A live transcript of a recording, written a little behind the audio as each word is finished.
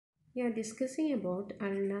We are discussing about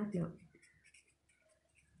ulnar now.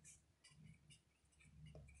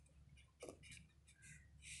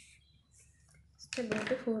 It's about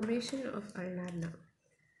the formation of ulnar now.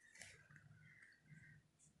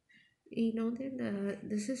 We know that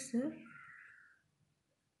this is the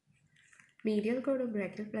medial cord of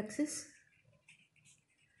brachial plexus.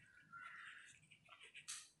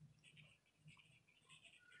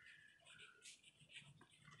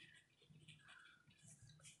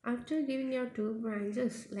 After giving out two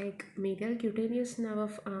branches like medial cutaneous nerve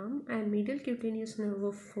of arm and medial cutaneous nerve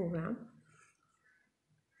of forearm,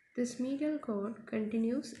 this medial cord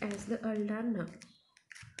continues as the ulnar nerve.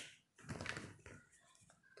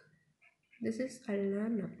 This is ulnar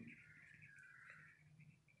nerve.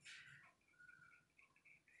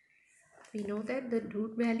 We know that the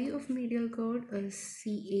root value of medial cord is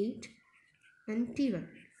C8 and T1.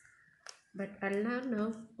 But ulnar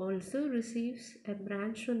nerve also receives a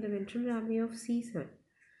branch from the ventral ramie of C7.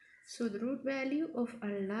 So the root value of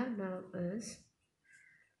ulnar nerve is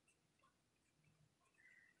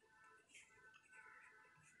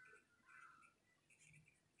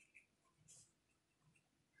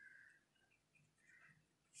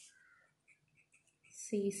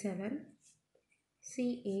C7,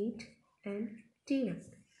 C8 and T1.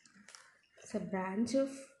 It's a branch of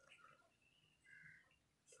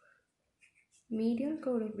medial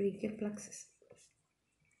cord of brachial plexus.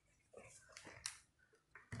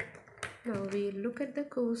 Now we look at the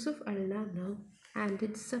course of ulnar nerve and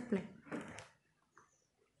its supply.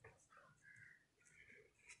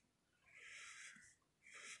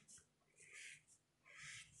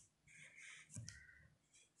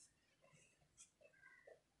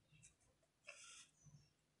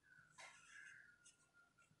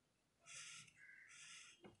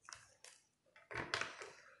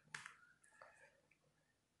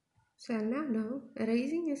 So ulnar nerve,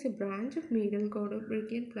 arising as a branch of medial cord of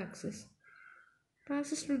brachial plexus,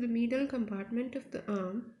 passes through the medial compartment of the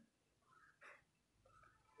arm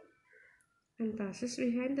and passes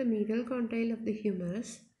behind the medial condyle of the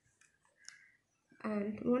humerus.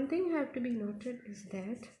 And one thing have to be noted is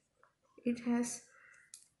that it has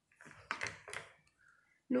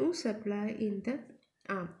no supply in the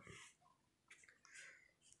arm.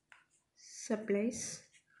 Supplies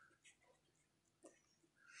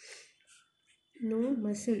no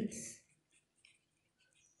muscles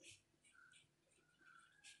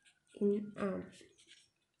in arm.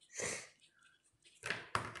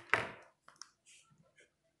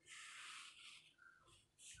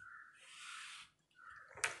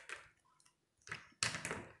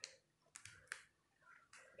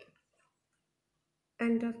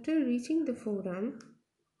 And after reaching the forearm,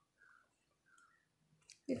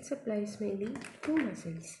 it supplies mainly two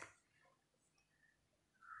muscles.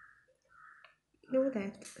 Know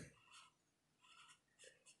that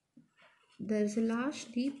there is a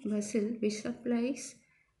large deep muscle which supplies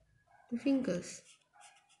the fingers.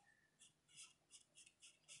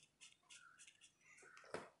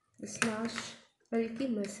 This large bulky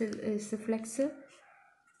muscle is the flexor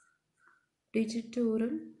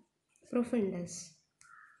digitorum profundus.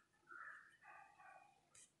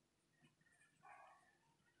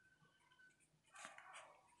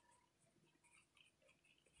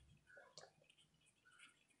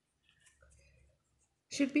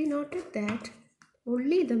 Should be noted that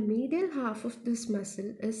only the medial half of this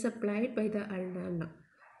muscle is supplied by the ulnar nerve.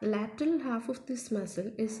 The lateral half of this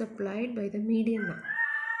muscle is supplied by the median nerve.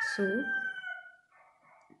 So,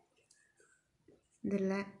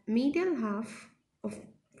 the medial half of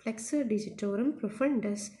flexor digitorum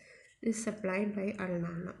profundus is supplied by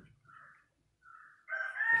ulnar nerve.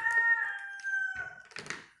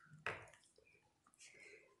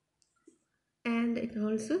 And it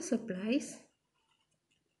also supplies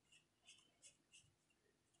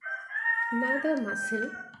another muscle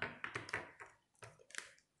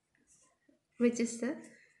which is the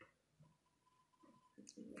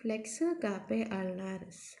flexor carpi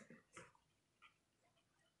ulnaris.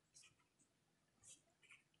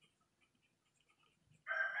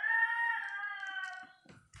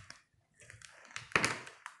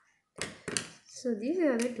 So these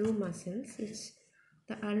are the two muscles which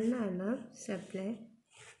the ulnar nerve supply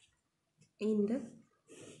in the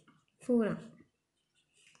forearm.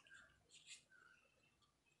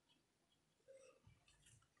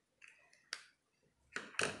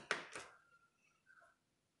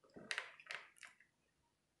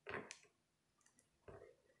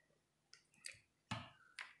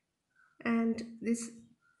 And this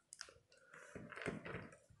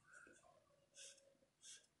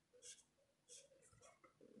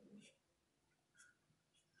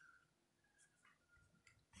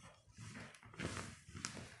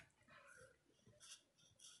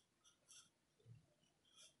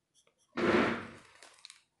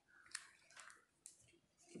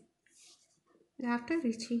After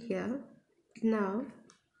reaching here, now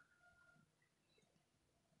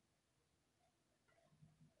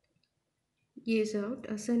gives out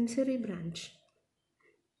a sensory branch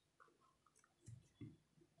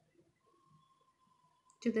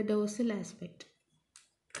to the dorsal aspect.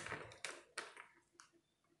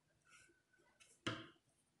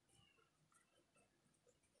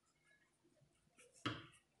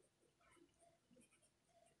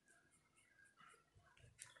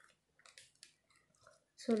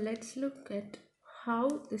 So let's look at how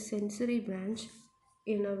the sensory branch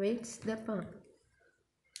innervates the palm.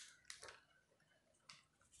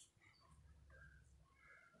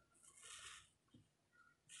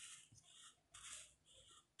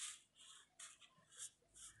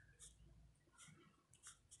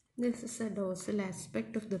 This is a dorsal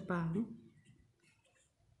aspect of the palm.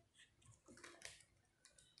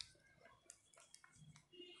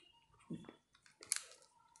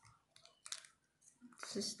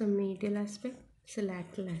 This is the medial aspect, this is the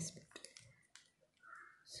lateral aspect.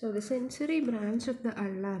 So the sensory branch of the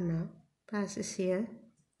ulnar nerve passes here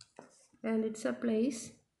and it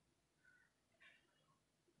supplies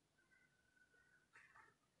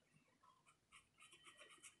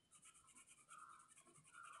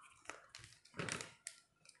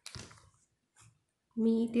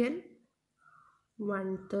medial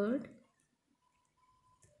 1/3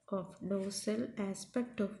 of dorsal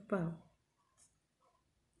aspect of palm.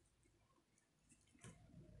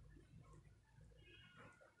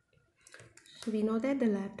 So we know that the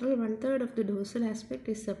lateral 1/3 of the dorsal aspect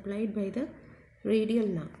is supplied by the radial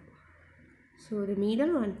nerve. So the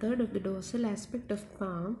medial 1/3 of the dorsal aspect of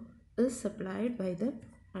palm is supplied by the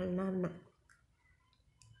ulnar nerve.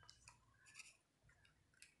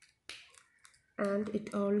 And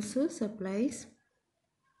it also supplies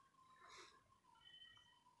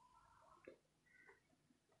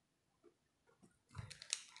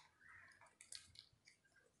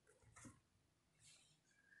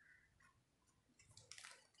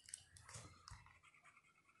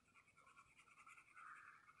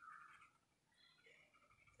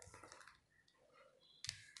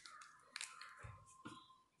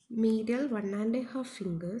medial 1.5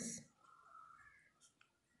 fingers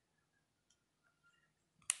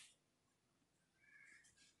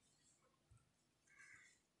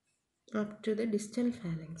up to the distal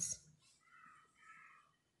phalanx.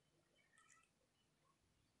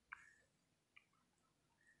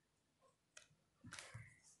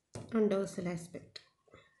 On dorsal aspect.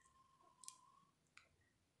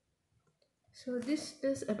 So this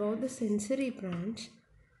is about the sensory branch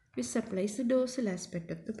which supplies the dorsal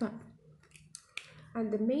aspect of the palm.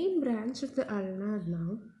 And the main branch of the ulnar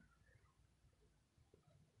nerve,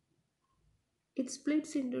 it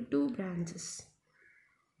splits into two branches.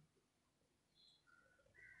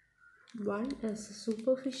 One is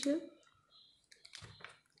superficial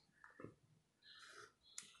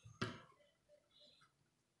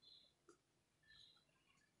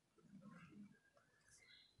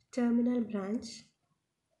terminal branch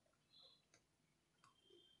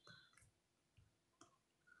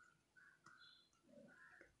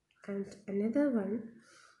and another one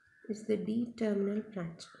is the deep terminal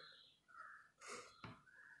branch.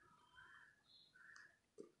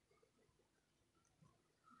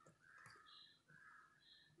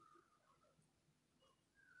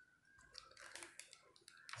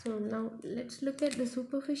 So now let's look at the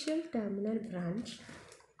superficial terminal branch.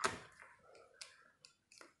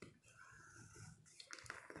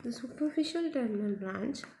 The superficial terminal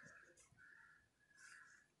branch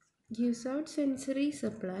gives out sensory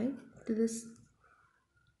supply to the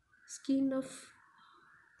skin of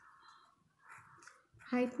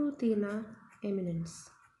hypothenar eminence.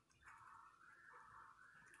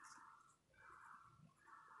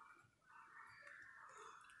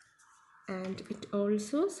 And it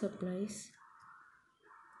also supplies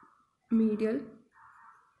medial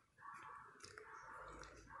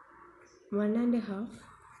 1.5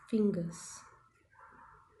 fingers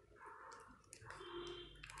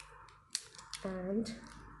and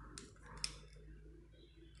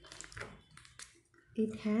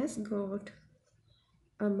it has got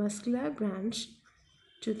a muscular branch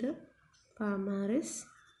to the palmaris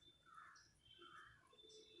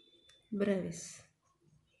brevis.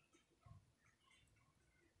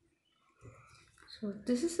 So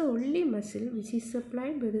this is the only muscle which is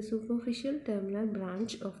supplied by the superficial terminal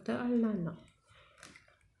branch of the ulnar nerve.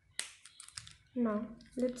 Now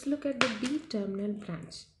let's look at the deep terminal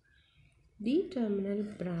branch. Deep terminal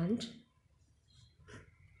branch,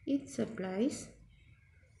 it supplies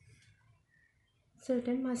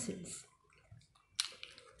certain muscles.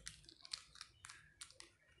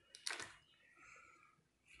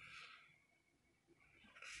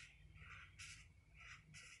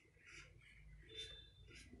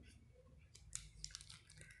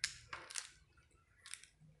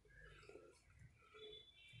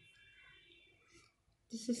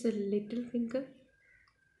 This is a little finger.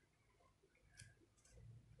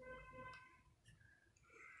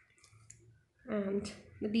 And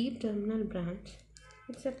the deep terminal branch,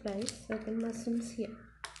 it supplies certain muscles here.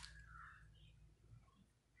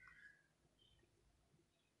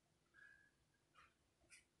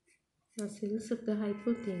 Muscles of the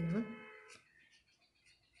hypothenar,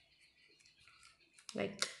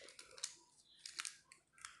 like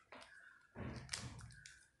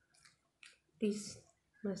these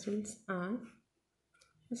muscles are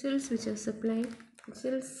muscles which are supplying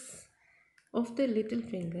muscles of the little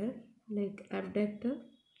finger, like abductor,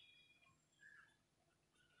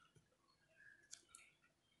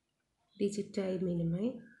 digiti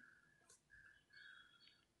minimi,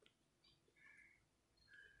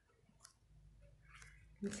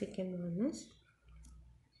 the second one is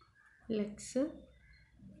flexor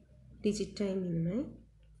digiti minimi,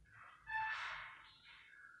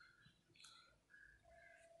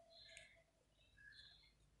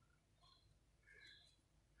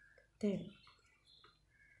 then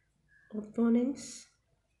opponents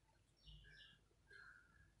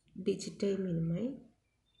digiti minimi,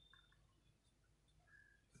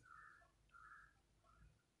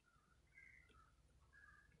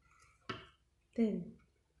 then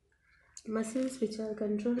muscles which are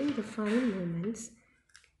controlling the fine movements,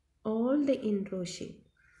 all the inroshi.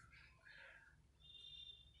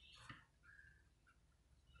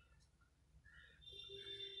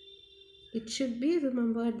 It should be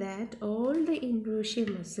remembered that all the inroshi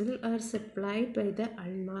muscle are supplied by the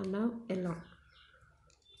ulnar nerve alone.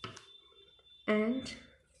 And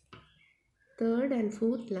third and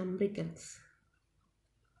fourth lumbricals.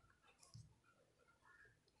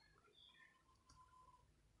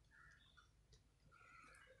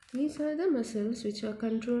 These are the muscles which are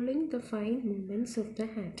controlling the fine movements of the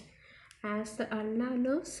hand. As the ulnar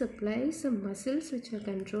nerve supplies the muscles which are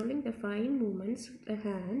controlling the fine movements of the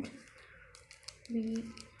hand, we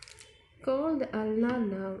call the ulnar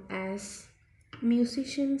nerve as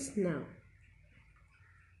musician's nerve.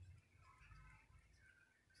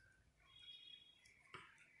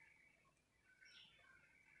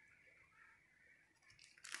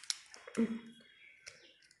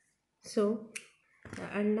 So,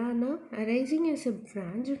 the ulnar nerve arising as a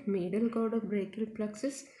branch of medial cord of brachial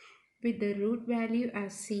plexus with the root value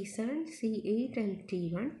as C7, C8 and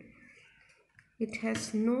T1. It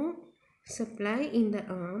has no supply in the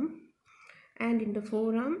arm, and in the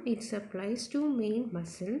forearm it supplies two main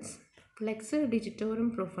muscles, flexor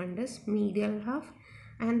digitorum profundus medial half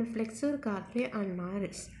and the flexor carpi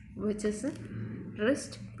ulnaris, which is a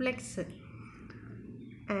wrist flexor,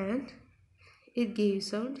 and it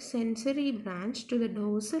gives out sensory branch to the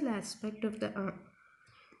dorsal aspect of the arm.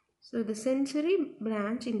 So the sensory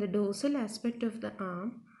branch in the dorsal aspect of the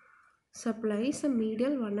arm supplies the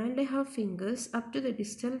medial 1.5 fingers up to the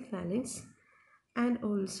distal phalanx and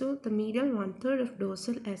also the medial 1/3 of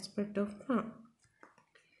dorsal aspect of arm.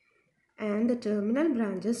 And the terminal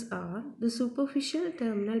branches are the superficial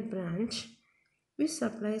terminal branch, which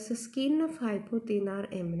supplies the skin of hypothenar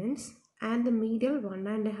eminence and the medial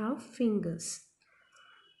 1.5 fingers.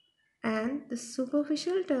 And the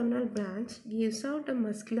superficial terminal branch gives out a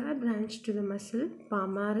muscular branch to the muscle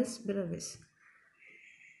palmaris brevis.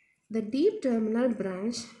 The deep terminal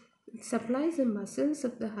branch supplies the muscles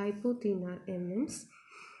of the hypothenar eminence,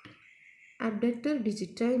 abductor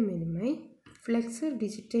digiti minimi, flexor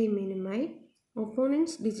digiti minimi,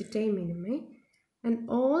 opponents digiti minimi, and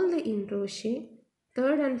all the inroshi,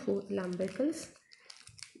 third and fourth lumbricals.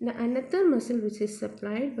 The another muscle which is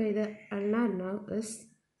supplied by the ulnar nerve is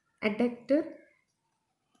adductor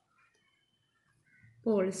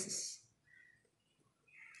pollicis.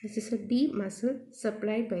 This is a deep muscle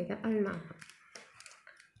supplied by the ulnar nerve.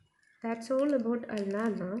 That's all about ulnar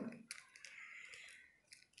nerve.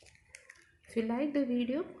 If you like the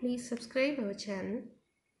video, please subscribe our channel.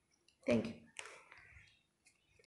 Thank you.